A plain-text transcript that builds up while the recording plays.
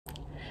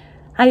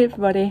Hi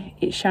everybody,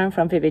 it's Sharon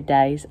from Vivid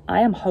Days.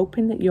 I am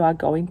hoping that you are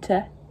going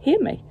to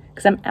hear me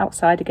because I'm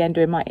outside again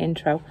doing my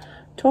intro,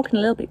 talking a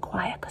little bit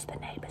quiet because the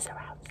neighbours are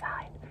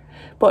outside.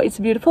 But it's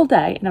a beautiful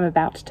day and I'm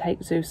about to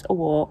take Zeus a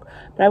walk,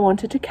 but I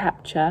wanted to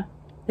capture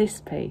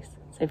this piece.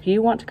 So if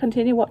you want to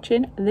continue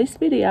watching this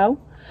video,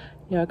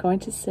 you're going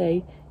to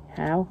see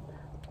how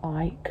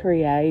I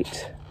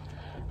create.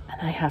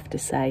 And I have to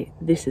say,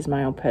 this is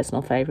my own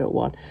personal favourite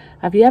one.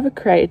 Have you ever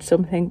created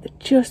something that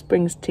just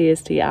brings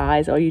tears to your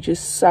eyes, or you're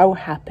just so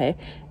happy?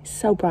 It's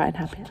so bright and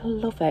happy. I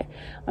love it.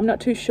 I'm not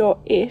too sure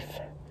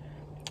if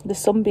the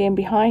sun being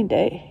behind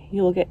it,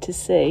 you'll get to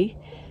see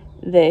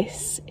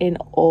this in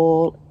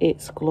all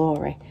its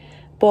glory.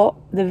 But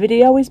the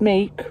video is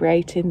me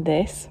creating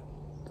this.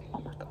 Oh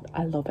my God,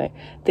 I love it.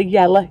 The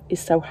yellow is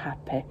so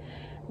happy.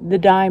 The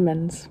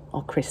diamonds,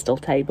 or crystal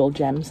table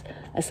gems,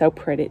 are so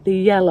pretty. The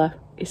yellow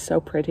is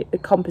so pretty. The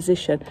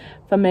composition,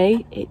 for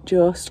me, it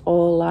just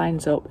all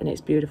lines up and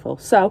it's beautiful.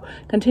 So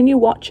continue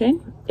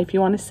watching if you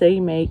want to see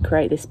me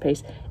create this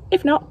piece.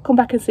 If not, come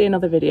back and see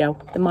another video.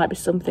 There might be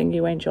something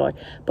you enjoy.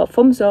 But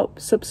thumbs up,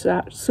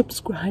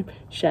 subscribe,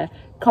 share.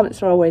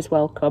 Comments are always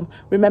welcome.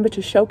 Remember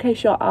to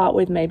showcase your art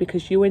with me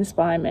because you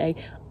inspire me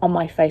on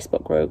my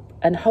Facebook group,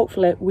 and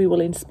hopefully we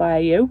will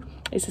inspire you.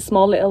 It's a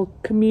small little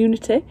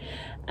community,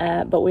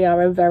 but we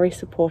are a very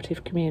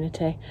supportive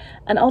community.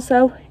 And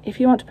also, if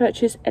you want to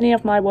purchase any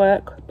of my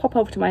work, pop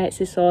over to my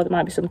Etsy store. There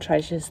might be some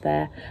treasures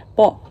there.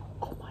 But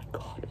oh my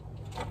God,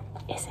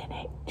 isn't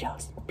it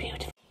just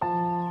beautiful?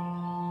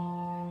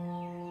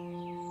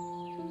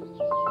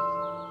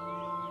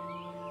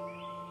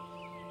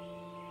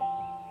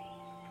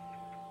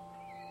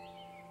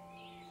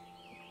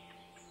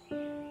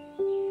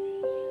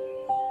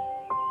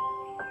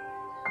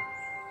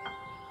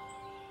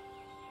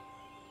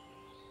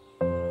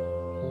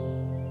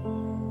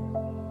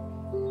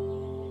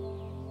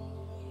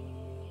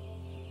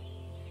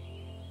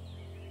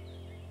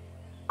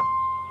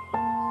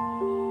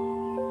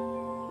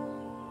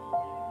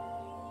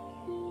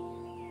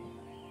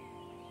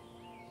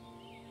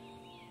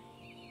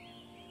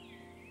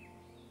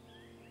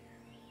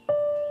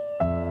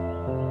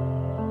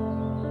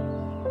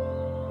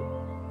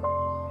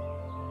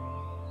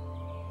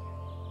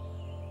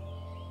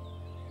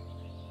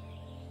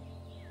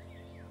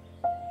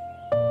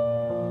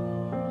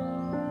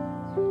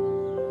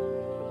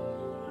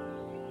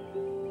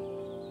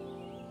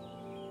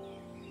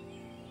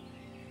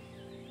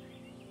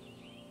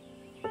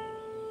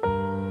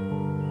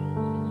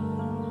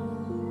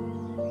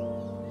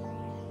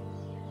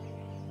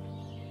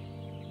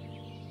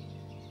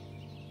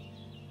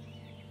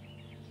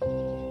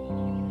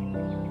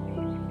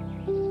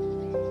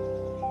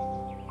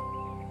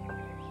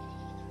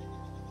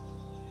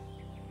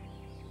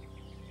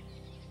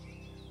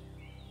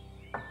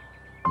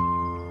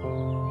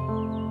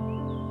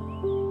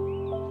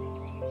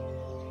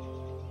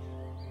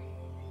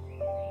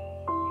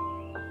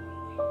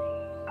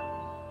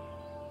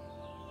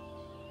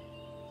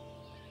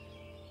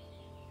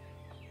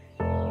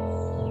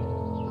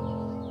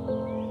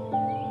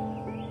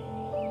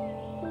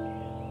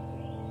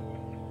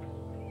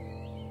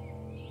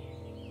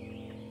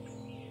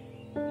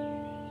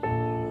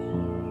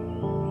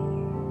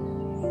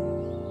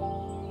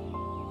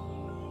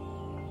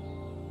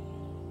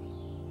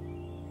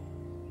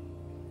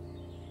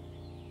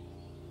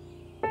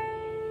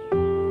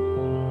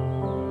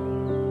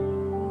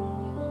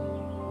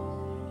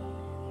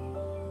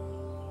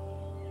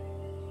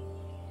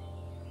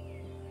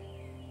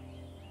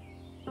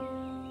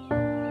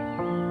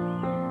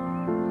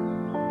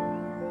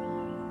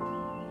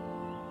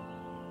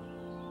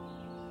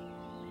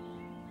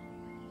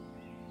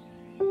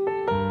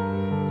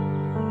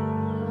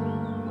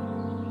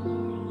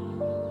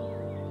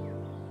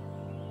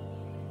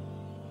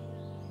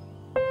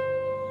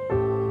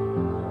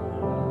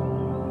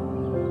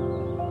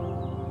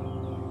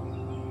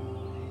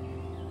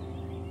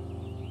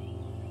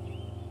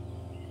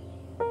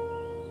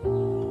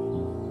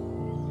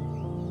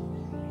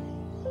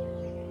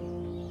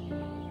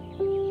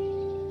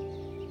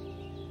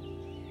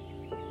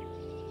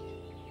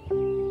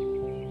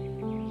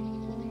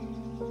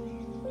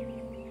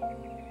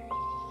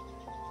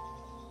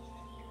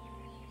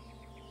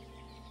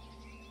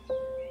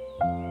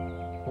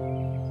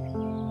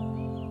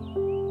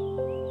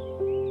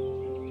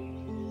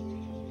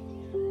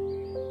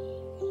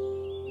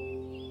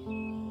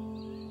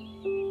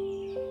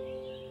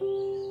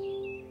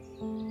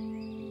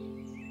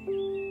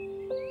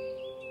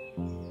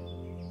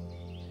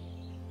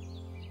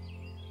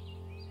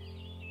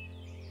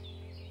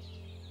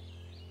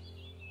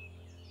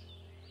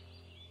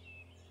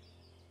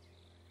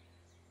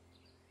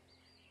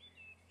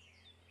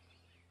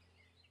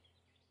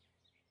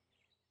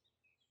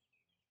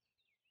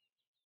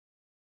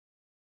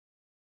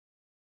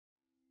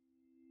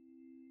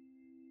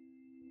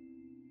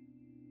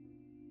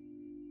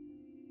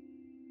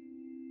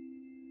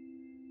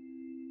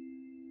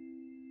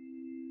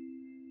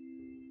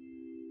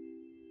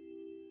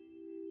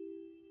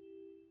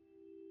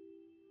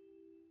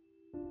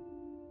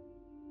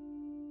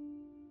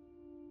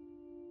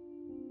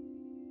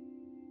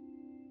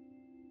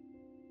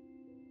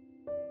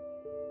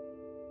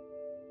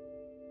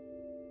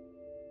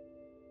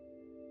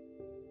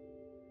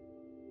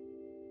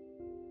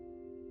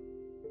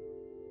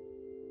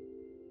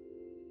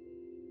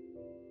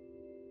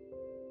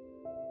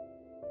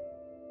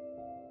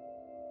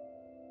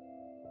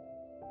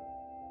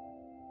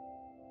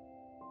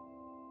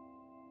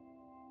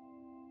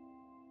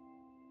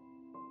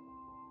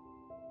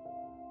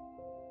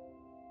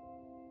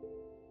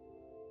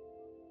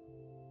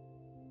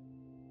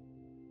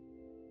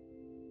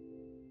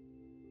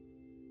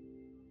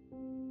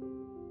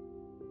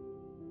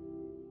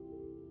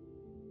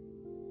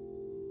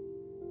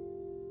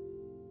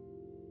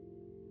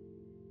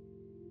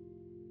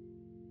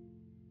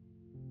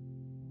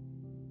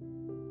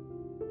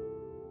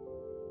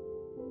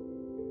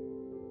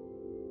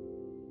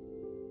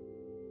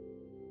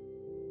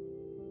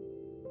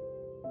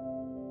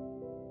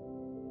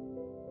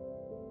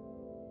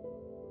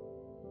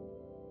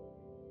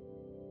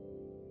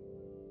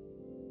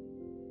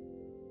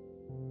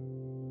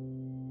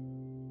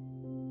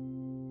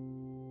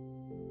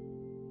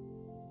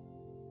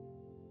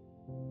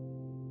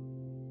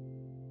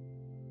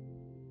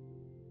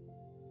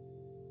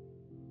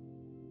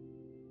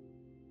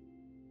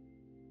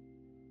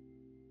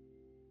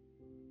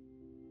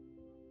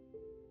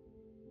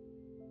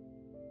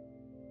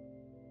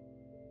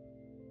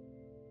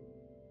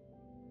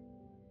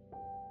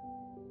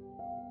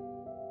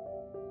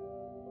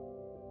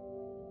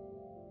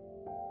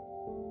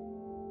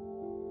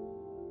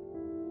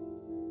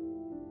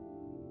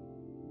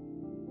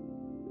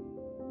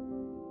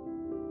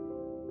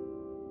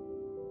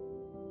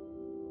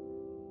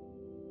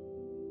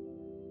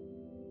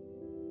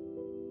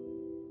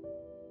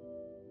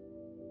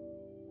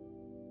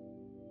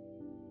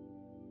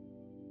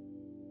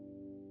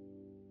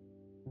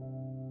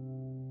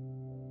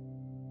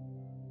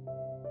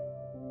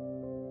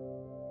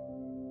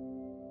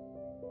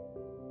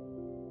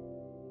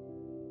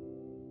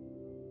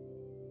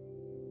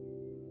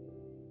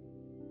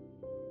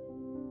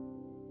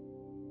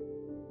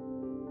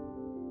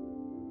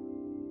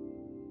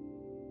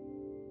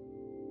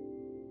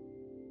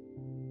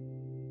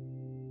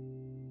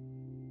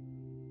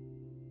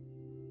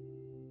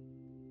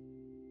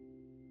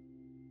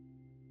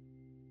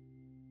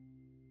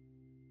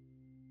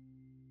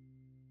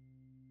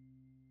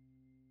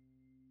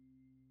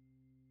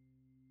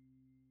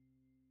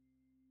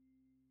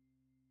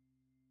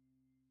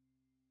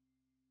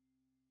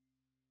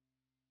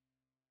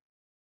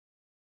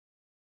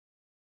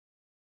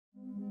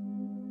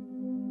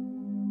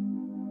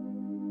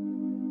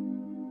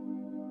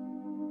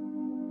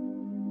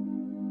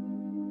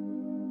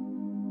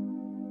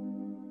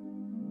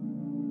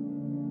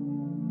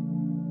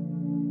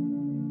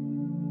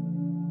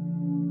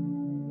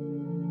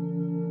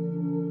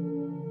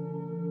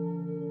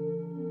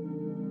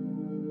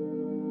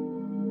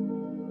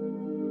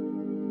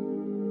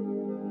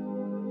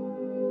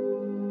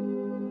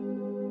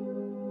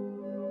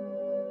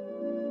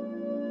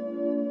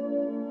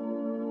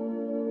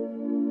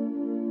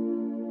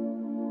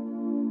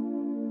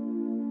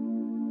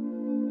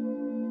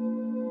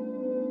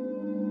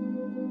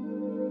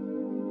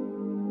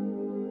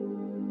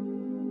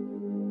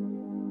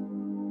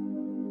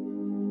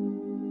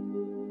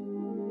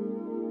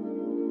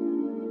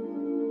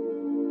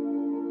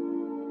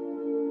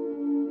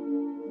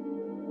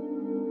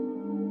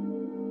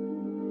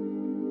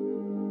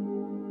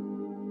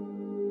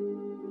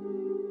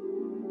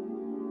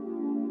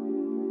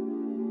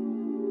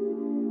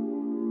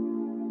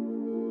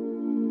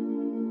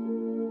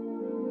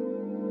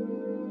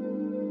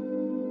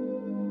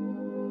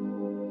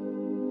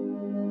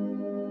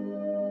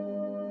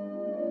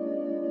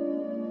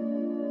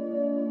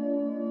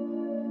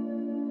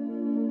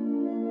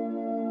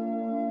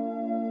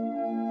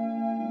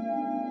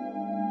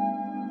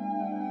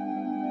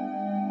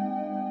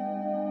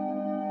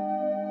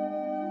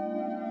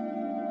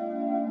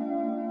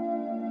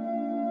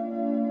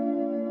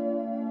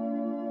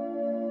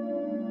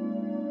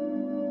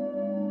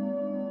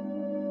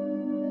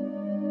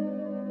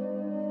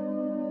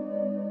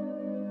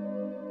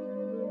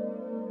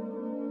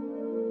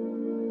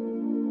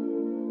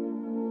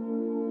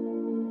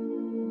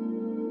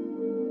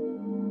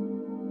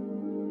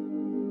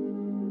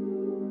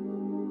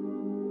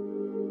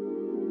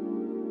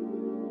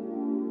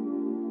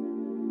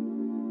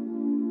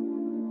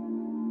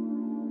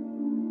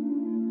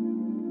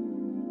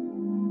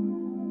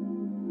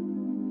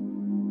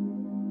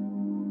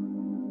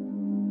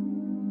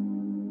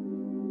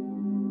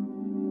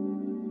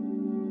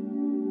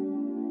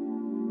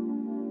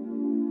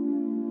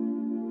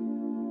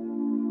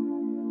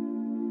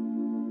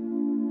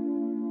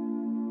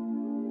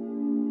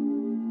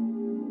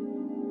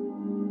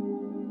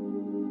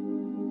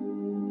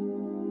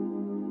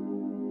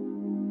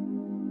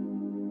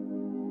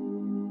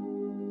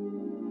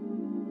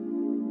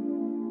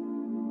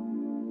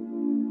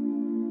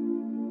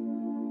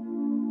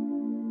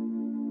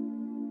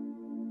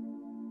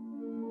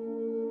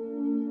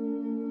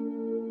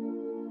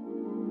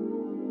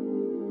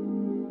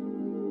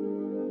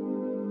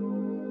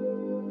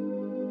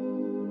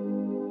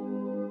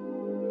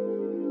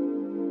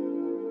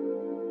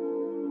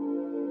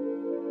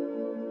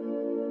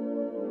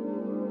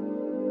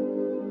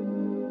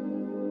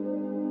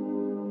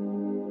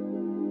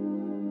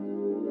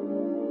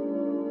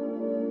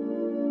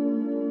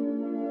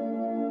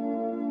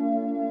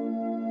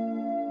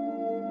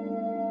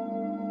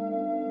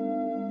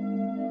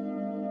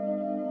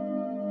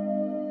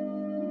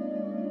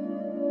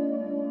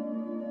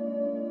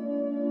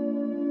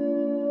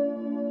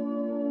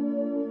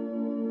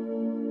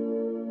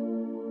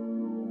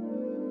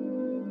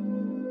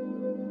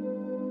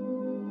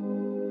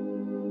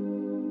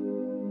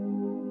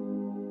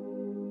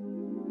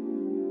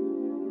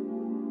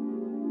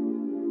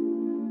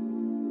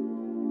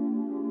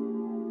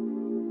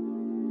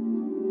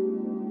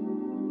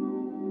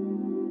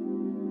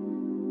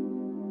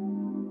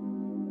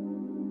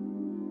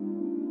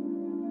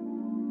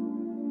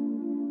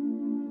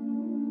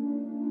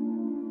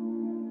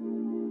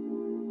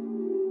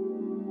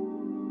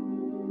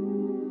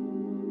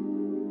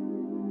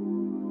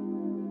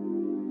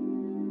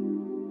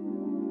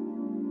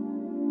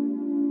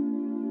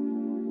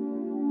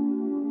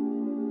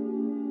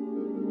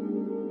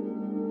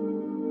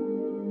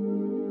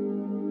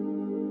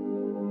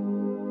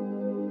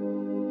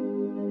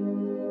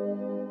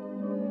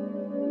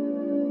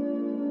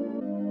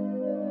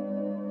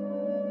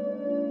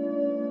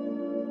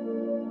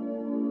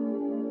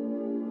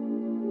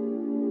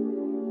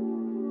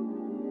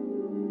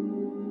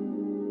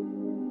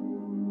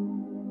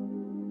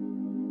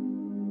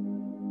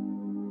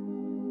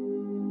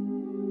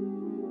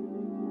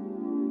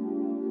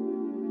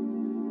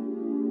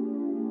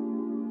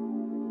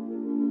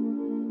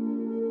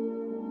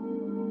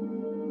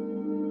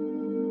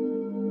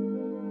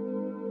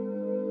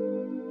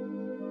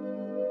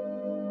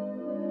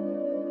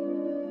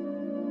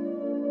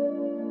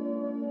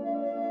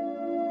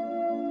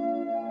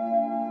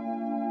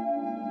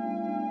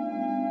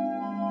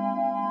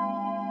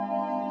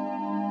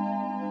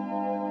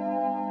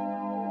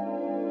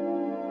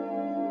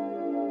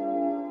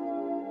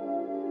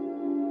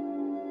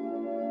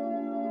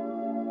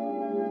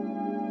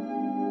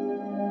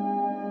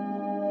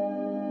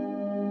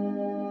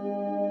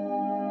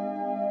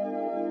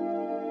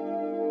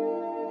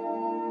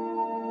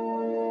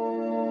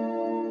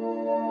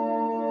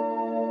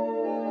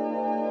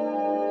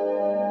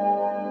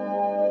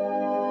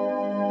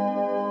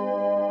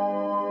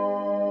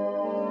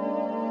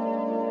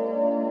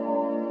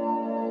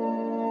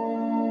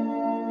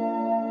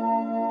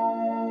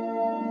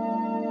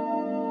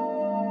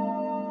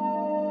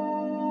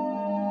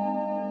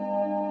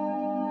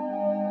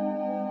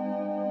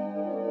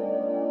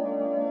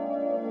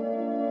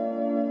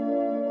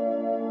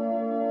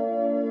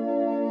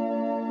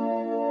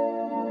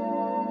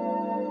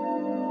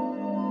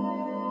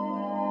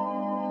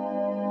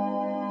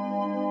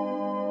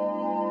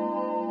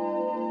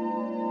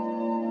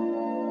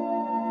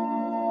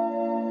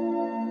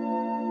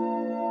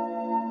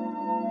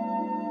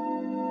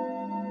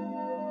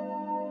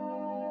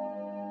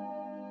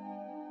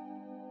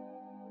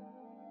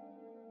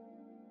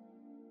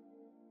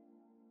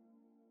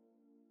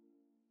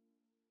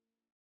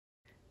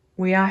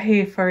 we are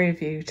here for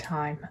review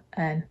time,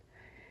 and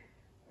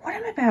what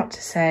I'm about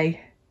to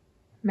say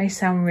may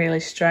sound really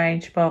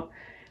strange, but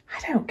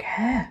I don't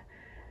care.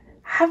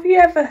 Have you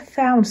ever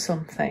found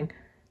something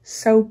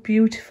so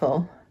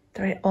beautiful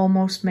that it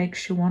almost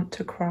makes you want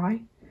to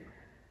cry?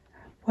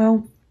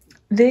 Well,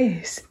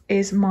 this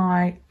is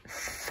my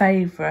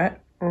favourite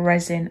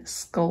resin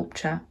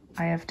sculpture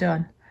I have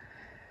done.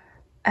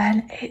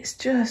 And it's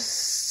just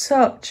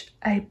such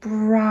a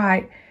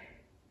bright,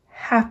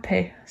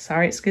 happy,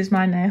 sorry, excuse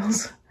my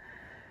nails,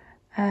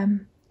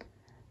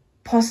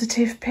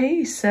 positive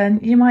piece.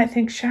 And you might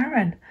think,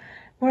 Sharon,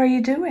 what are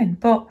you doing?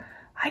 But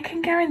I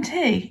can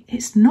guarantee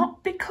it's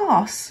not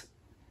because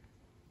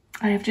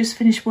I have just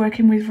finished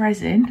working with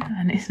resin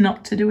and it's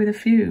not to do with the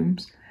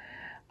fumes.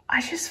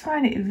 I just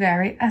find it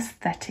very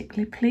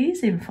aesthetically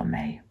pleasing for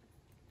me.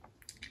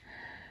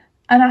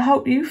 And I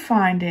hope you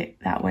find it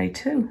that way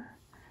too.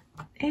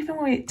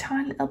 Even with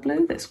tiny little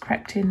blue that's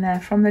crept in there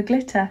from the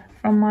glitter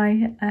from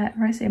my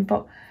resin.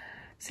 But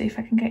see if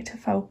I can get to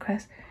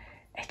focus.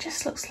 It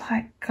just looks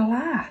like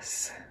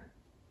glass.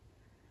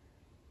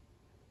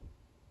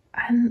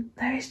 And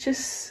there is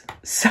just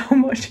so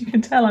much, you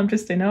can tell I'm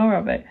just in awe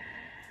of it.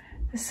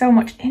 There's so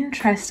much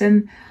interest,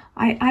 and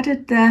I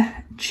added the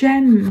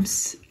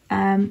gems,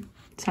 sorry,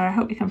 I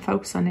hope you can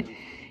focus on it,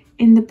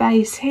 in the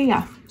base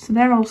here. So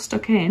they're all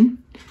stuck in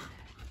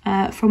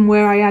from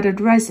where I added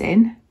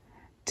resin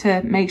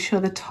to make sure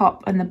the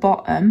top and the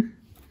bottom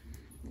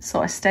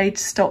sort of stayed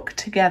stuck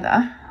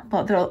together.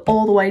 But they're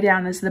all the way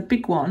down as the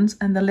big ones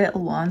and the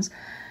little ones.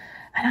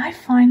 And I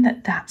find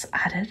that that's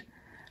added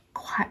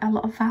quite a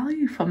lot of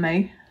value for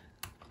me.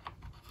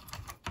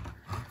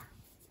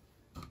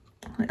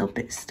 A little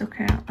bit stuck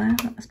out there,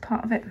 that was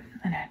part of it.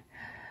 I know.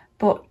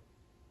 But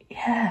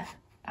yeah,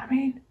 I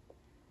mean,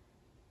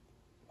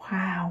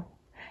 wow.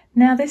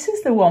 Now this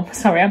is the one,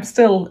 sorry, I'm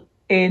still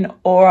in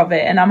awe of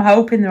it, and I'm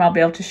hoping that I'll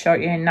be able to show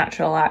it you in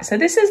natural light. So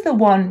this is the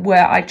one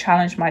where I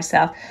challenged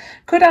myself.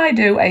 Could I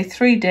do a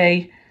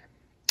 3D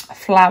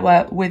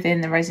flower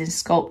within the resin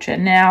sculpture?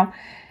 Now,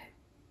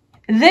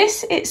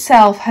 this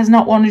itself has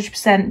not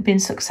 100% been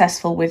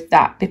successful with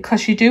that,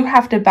 because you do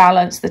have to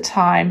balance the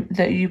time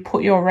that you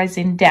put your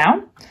resin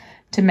down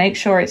to make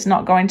sure it's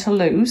not going to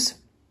lose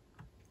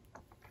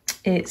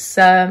its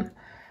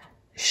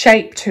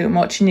shape too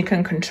much, and you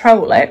can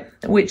control it,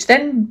 which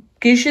then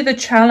gives you the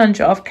challenge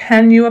of,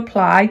 can you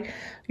apply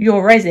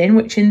your resin,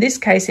 which in this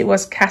case it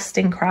was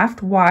casting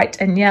craft,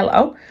 white and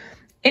yellow,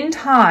 in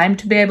time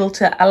to be able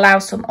to allow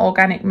some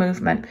organic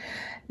movement.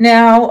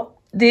 Now,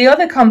 the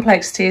other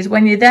complexity is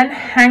when you're then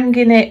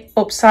hanging it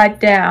upside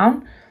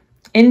down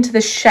into the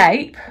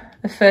shape,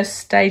 the first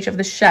stage of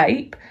the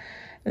shape,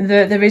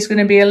 there is going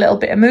to be a little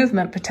bit of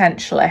movement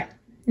potentially.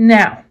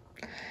 Now,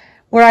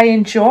 what I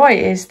enjoy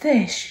is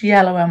this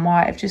yellow and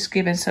white have just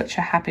given such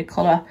a happy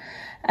colour.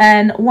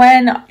 And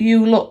when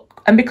you look,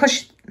 and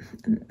because,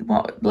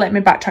 well, let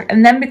me backtrack,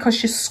 and then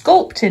because you're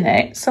sculpting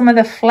it, some of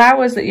the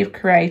flowers that you've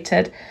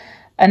created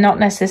are not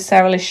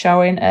necessarily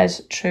showing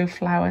as true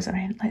flowers. I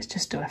mean, let's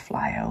just do a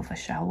flyover,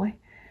 shall we?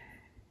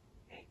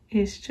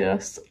 It's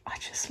just, I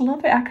just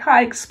love it. I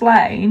can't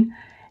explain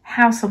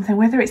how something,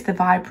 whether it's the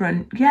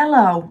vibrant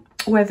yellow,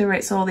 whether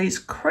it's all these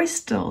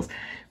crystals,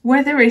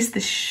 whether it's the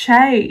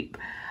shape,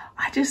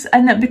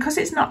 and because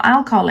it's not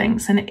alcohol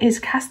inks and it is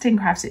casting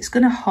crafts, it's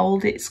going to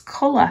hold its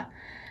colour.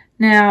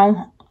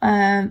 Now,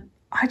 I'm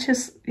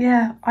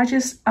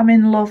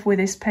in love with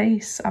this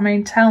piece. I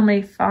mean, tell me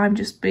if I'm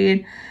just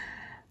being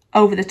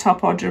over the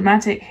top or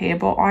dramatic here,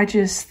 but I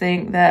just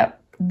think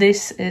that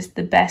this is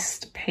the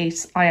best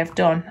piece I have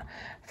done.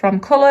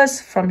 From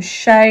colours, from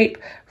shape,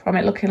 from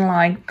it looking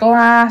like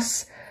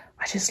glass.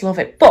 I just love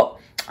it. But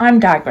I'm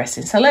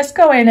digressing. So let's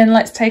go in and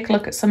let's take a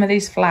look at some of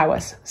these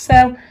flowers.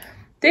 So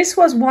this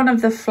was one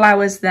of the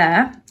flowers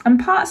there, and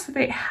parts of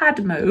it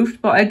had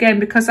moved, but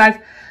again, because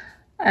I've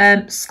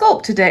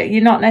sculpted it,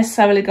 you're not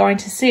necessarily going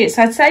to see it.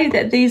 So I'd say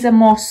that these are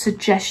more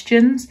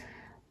suggestions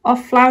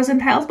of flowers and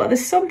petals, but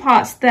there's some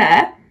parts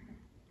there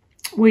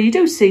where you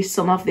do see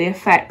some of the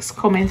effects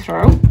coming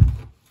through.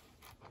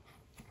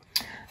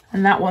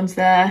 And that one's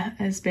there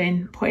has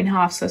been put in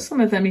half. So some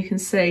of them you can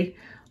see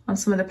on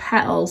some of the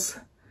petals,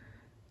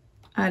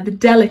 the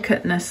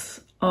delicateness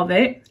of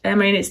it. I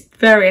mean, it's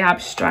very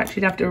abstract.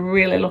 You'd have to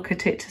really look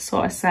at it to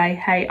sort of say,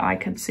 hey, I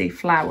can see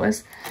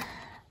flowers.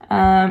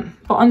 But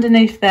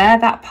underneath there,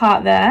 that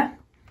part there,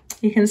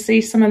 you can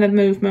see some of the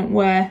movement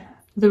where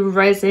the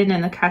resin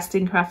and the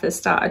casting craft has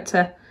started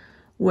to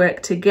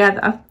work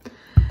together.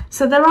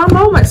 So there are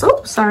moments,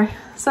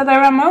 So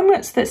there are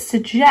moments that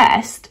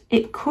suggest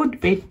it could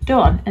be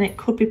done and it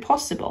could be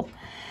possible.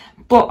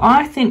 But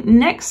I think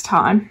next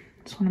time,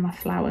 it's one of my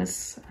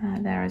flowers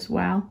there as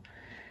well.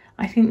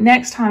 I think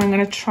next time I'm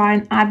going to try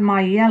and add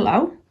my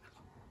yellow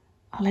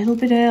a little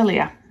bit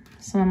earlier.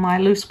 Some of my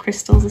loose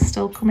crystals are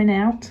still coming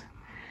out.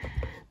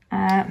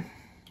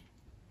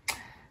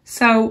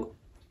 So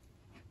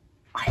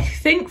I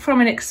think from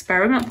an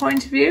experiment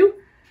point of view,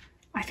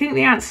 I think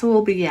the answer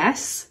will be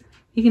yes.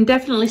 You can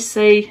definitely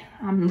see,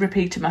 I'm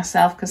repeating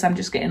myself because I'm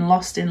just getting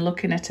lost in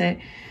looking at it.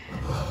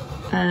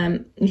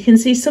 You can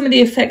see some of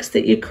the effects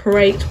that you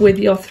create with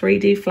your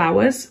 3D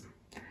flowers.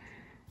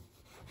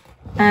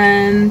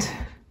 And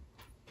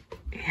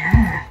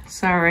yeah,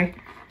 sorry.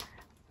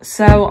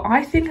 So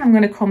I think I'm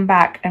going to come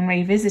back and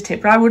revisit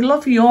it, but I would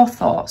love your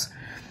thoughts.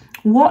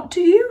 What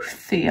do you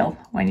feel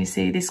when you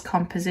see this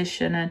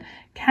composition? And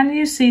can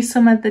you see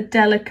some of the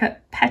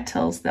delicate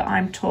petals that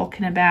I'm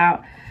talking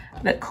about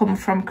that come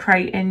from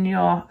creating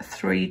your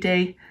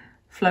 3D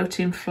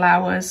floating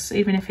flowers,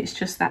 even if it's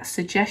just that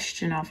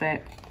suggestion of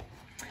it?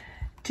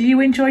 Do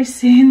you enjoy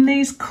seeing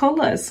these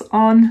colours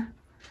on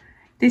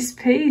this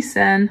piece?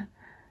 And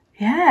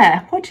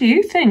yeah, what do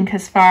you think?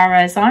 As far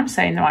as I'm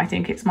saying, though, I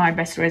think it's my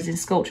best resin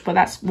sculpture, but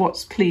that's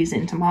what's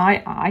pleasing to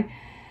my eye.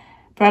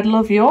 But I'd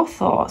love your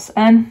thoughts.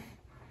 And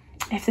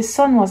if the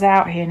sun was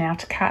out here now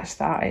to catch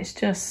that, it's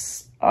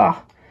just,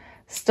 oh,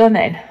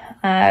 stunning.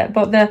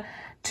 But the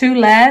 2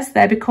 layers,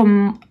 they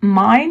become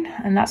mine,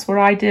 and that's what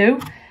I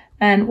do.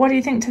 And what do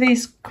you think to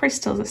these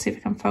crystals? Let's see if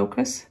we can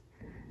focus.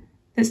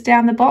 That's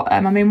down the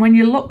bottom. I mean, when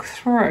you look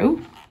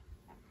through,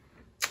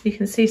 you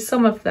can see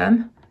some of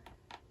them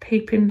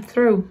peeping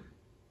through.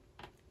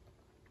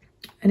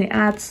 And it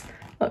adds,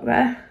 look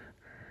there,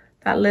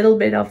 that little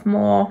bit of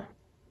more,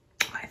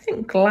 I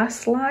think,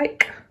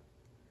 glass-like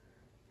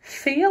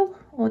feel,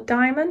 or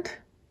diamond.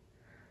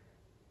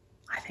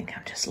 I think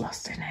I'm just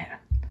lost in it.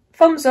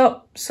 Thumbs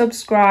up,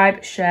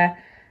 subscribe,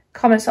 share.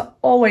 Comments are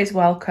always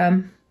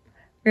welcome.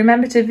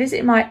 Remember to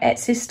visit my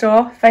Etsy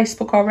store,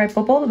 Facebook or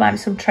Redbubble. There might be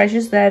some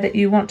treasures there that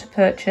you want to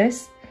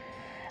purchase.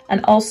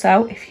 And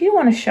also, if you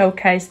want to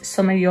showcase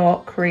some of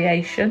your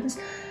creations,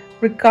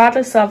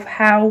 regardless of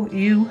how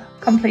you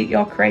complete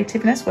your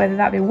creativeness, whether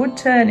that be wood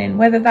turning,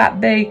 whether that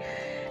be,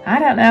 I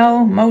don't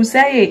know,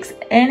 mosaics,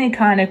 any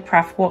kind of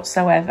craft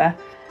whatsoever,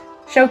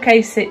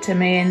 showcase it to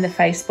me in the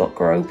Facebook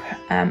group.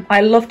 I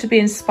love to be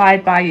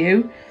inspired by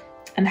you,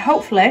 and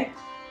hopefully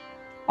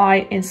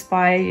I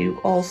inspire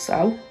you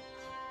also.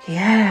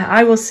 Yeah,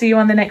 I will see you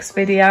on the next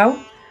video,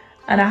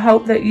 and I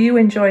hope that you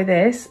enjoy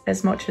this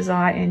as much as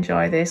I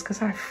enjoy this,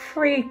 because I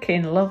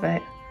freaking love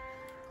it.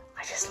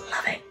 I just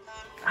love it.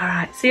 All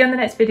right, see you on the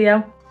next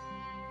video.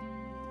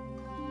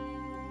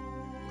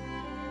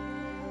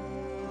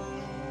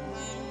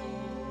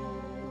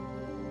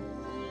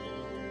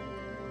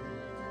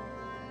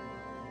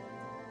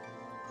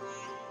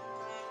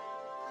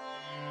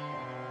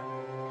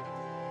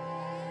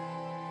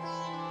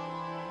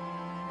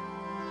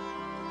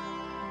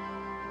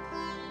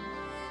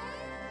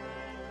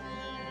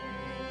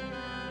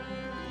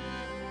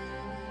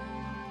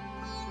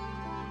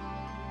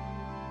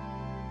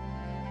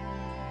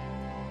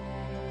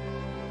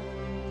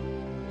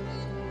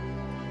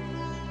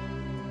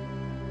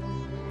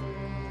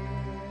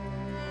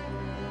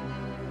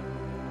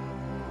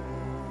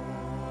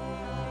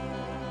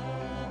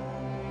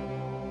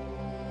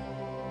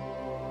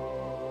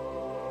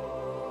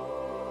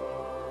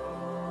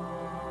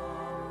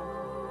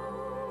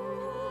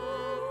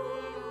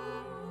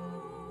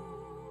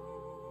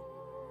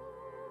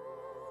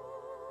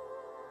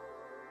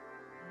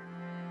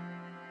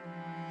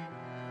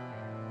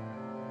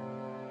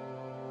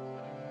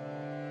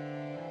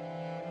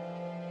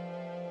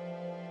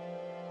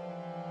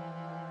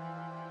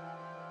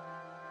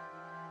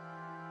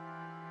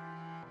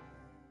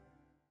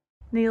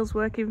 Neil's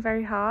working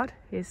very hard.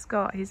 He's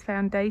got his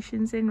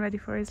foundations in ready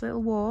for his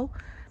little wall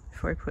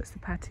before he puts the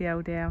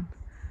patio down.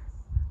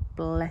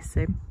 Bless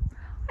him.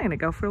 I'm gonna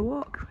go for a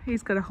walk.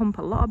 He's got to hump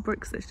a lot of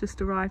bricks that's just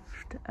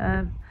arrived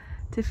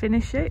to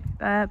finish it.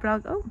 But I'll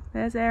go. Oh,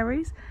 there's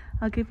Aries.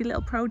 I'll give you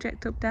little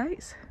project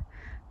updates.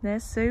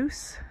 There's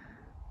Seuss.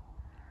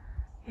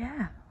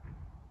 Yeah.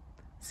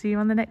 See you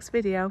on the next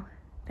video.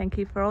 Thank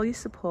you for all your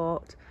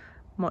support.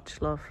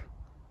 Much love.